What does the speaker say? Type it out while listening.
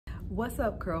What's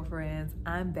up, curl friends?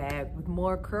 I'm back with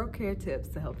more curl care tips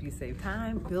to help you save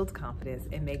time, build confidence,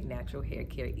 and make natural hair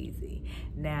care easy.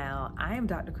 Now, I am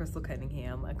Dr. Crystal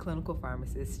Cunningham, a clinical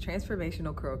pharmacist,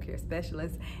 transformational curl care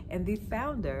specialist, and the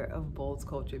founder of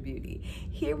Kulture Beauty,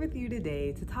 here with you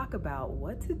today to talk about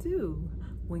what to do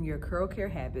when your curl care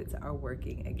habits are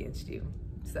working against you.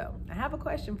 So, I have a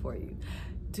question for you.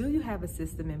 Do you have a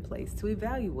system in place to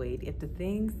evaluate if the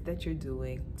things that you're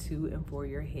doing to and for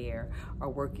your hair are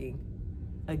working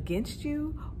against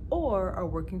you or are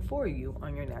working for you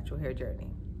on your natural hair journey?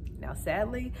 Now,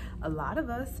 sadly, a lot of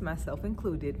us, myself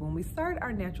included, when we start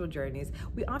our natural journeys,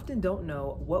 we often don't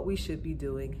know what we should be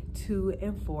doing to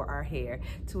and for our hair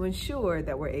to ensure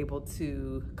that we're able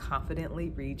to confidently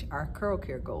reach our curl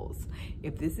care goals.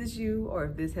 If this is you, or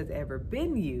if this has ever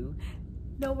been you,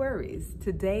 no worries.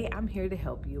 Today, I'm here to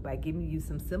help you by giving you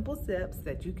some simple steps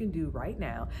that you can do right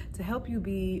now to help you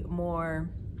be more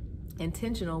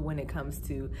intentional when it comes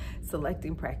to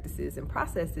selecting practices and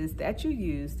processes that you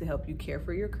use to help you care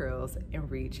for your curls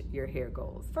and reach your hair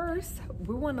goals. First,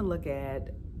 we want to look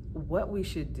at what we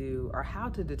should do or how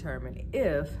to determine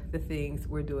if the things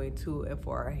we're doing to and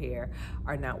for our hair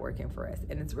are not working for us.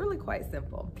 And it's really quite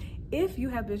simple. If you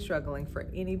have been struggling for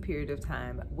any period of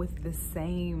time with the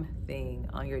same thing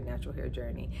on your natural hair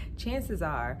journey, chances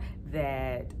are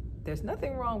that there's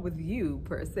nothing wrong with you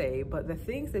per se, but the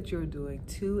things that you're doing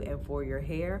to and for your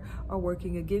hair are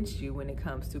working against you when it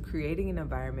comes to creating an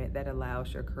environment that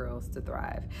allows your curls to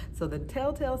thrive. So the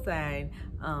telltale sign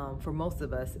for most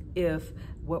of us, if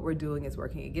what we're doing is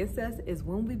working against us, is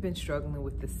when we've been struggling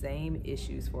with the same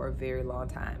issues for a very long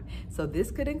time. So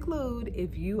this could include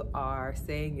if you are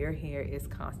saying your hair is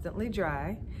constantly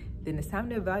dry, then it's time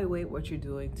to evaluate what you're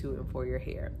doing to and for your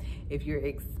hair. If you're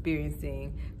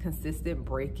experiencing consistent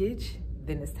breakage,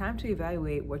 then it's time to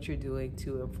evaluate what you're doing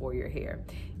to and for your hair.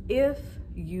 If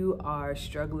you are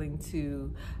struggling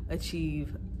to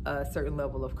achieve a certain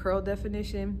level of curl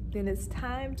definition, then it's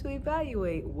time to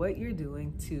evaluate what you're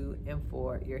doing to and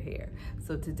for your hair.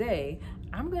 So today,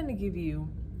 I'm going to give you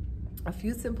a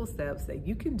few simple steps that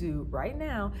you can do right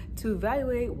now to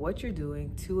evaluate what you're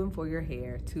doing to and for your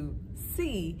hair to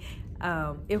see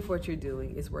if what you're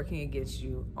doing is working against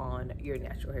you on your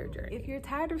natural hair journey. If you're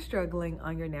tired of struggling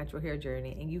on your natural hair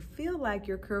journey and you feel like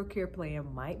your curl care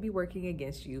plan might be working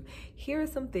against you, here are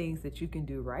some things that you can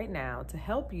do right now to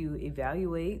help you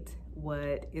evaluate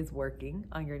what is working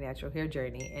on your natural hair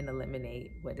journey and eliminate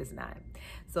what is not.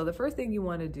 So the first thing you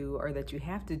want to do, or that you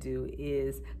have to do,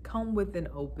 is come with an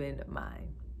open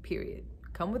mind, period.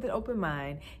 Come with an open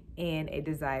mind and a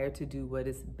desire to do what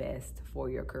is best for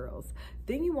your curls.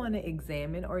 Then you want to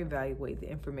examine or evaluate the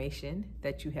information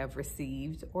that you have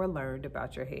received or learned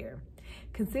about your hair.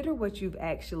 Consider what you've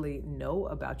actually know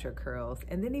about your curls,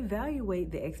 and then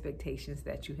evaluate the expectations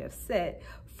that you have set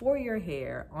for your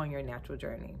hair on your natural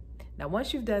journey. Now,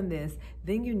 once you've done this,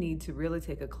 then you need to really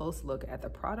take a close look at the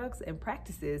products and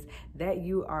practices that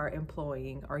you are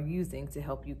employing or using to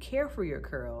help you care for your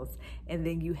curls. And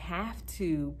then you have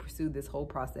to pursue this whole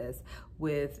process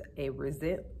with a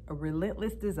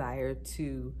relentless desire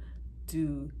to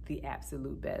do the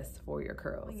absolute best for your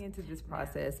curls. Going into this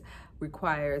process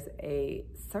requires a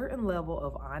certain level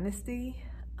of honesty,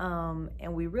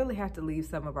 and we really have to leave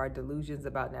some of our delusions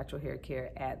about natural hair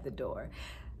care at the door.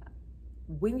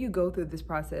 When you go through this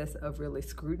process of really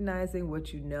scrutinizing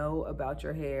what you know about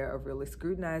your hair, of really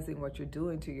scrutinizing what you're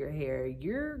doing to your hair,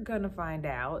 you're gonna find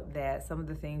out that some of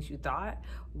the things you thought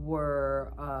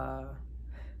were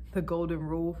the golden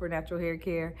rule for natural hair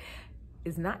care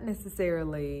is not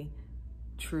necessarily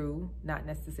true, not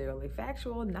necessarily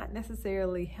factual, not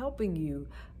necessarily helping you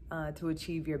to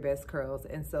achieve your best curls.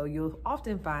 And so you'll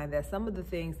often find that some of the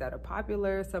things that are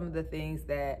popular, some of the things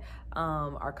that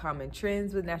are common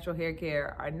trends with natural hair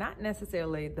care are not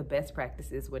necessarily the best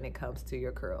practices when it comes to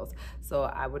your curls. So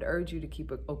I would urge you to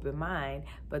keep an open mind,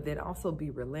 but then also be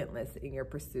relentless in your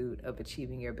pursuit of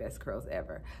achieving your best curls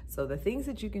ever. So the things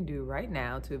that you can do right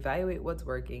now to evaluate what's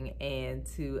working and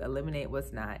to eliminate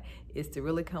what's not is to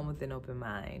really come with an open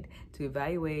mind, to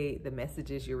evaluate the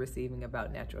messages you're receiving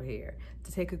about natural hair,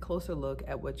 to take a closer look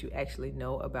at what you actually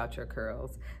know about your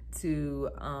curls, to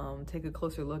take a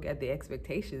closer look at the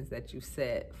expectations that you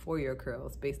set for your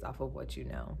curls based off of what you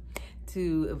know,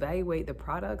 to evaluate the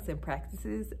products and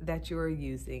practices that you are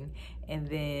using, and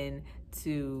then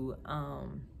to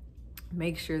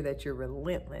make sure that you're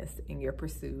relentless in your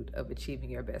pursuit of achieving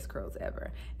your best curls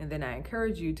ever. And then I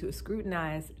encourage you to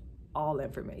scrutinize all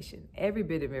information, every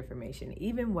bit of information,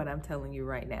 even what I'm telling you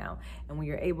right now. And when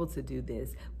you're able to do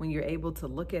this, when you're able to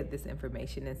look at this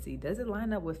information and see, does it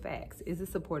line up with facts? Is it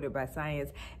supported by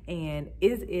science? And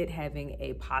is it having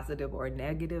a positive or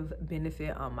negative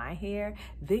benefit on my hair?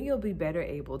 Then you'll be better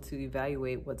able to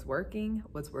evaluate what's working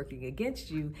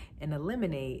against you, and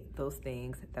eliminate those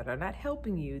things that are not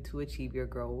helping you to achieve your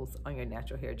goals on your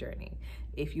natural hair journey.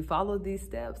 If you follow these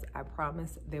steps, I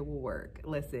promise they will work.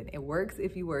 Listen, it works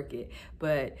if you work it,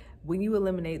 but when you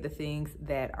eliminate the things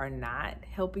that are not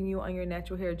helping you on your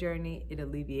natural hair journey, it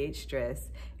alleviates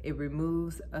stress, it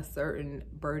removes a certain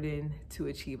burden to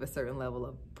achieve a certain level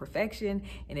of perfection,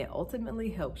 and it ultimately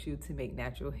helps you to make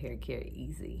natural hair care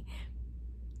easy.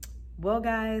 Well,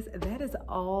 guys, that is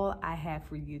all I have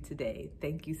for you today.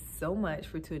 Thank you so much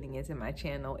for tuning into my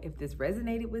channel. If this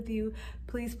resonated with you,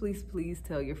 please, please, please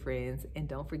tell your friends, and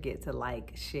don't forget to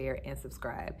like, share, and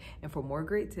subscribe. And for more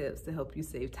great tips to help you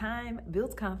save time,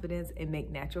 build confidence, and make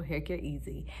natural hair care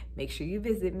easy, make sure you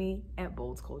visit me at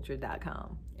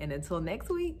boldkulture.com. And until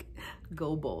next week,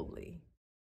 go boldly.